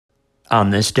On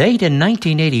this date in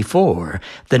 1984,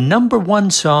 the number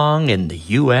one song in the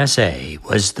USA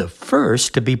was the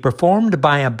first to be performed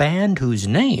by a band whose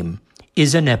name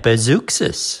is an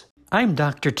epizeuxis. I'm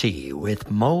Dr. T with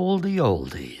Moldy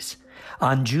Oldies.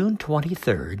 On June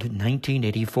 23,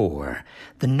 1984,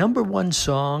 the number one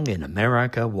song in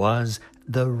America was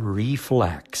The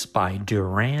Reflex by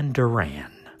Duran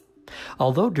Duran.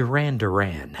 Although Duran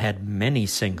Duran had many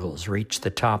singles reach the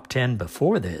top 10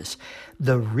 before this,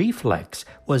 The Reflex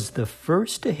was the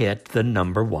first to hit the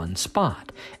number one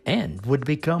spot and would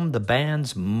become the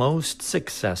band's most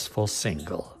successful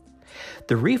single.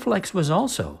 The Reflex was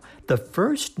also the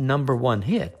first number one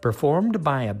hit performed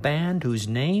by a band whose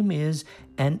name is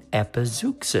an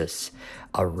epizeuxis,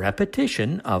 a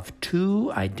repetition of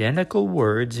two identical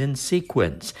words in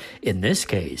sequence, in this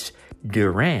case,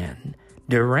 Duran,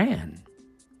 Duran.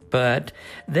 But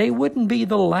they wouldn't be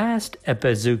the last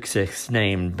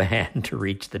epizeuxis-named band to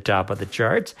reach the top of the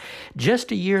charts.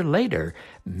 Just a year later,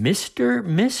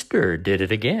 Mr. did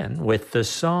it again with the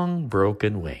song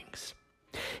Broken Wings.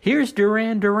 Here's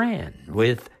Duran Duran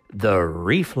with The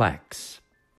Reflex.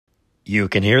 You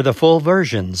can hear the full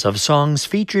versions of songs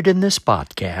featured in this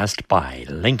podcast by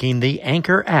linking the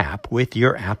Anchor app with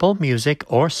your Apple Music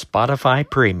or Spotify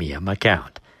Premium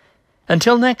account.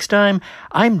 Until next time,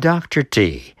 I'm Dr.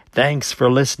 T. Thanks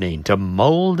for listening to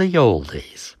Moldy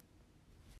Oldies.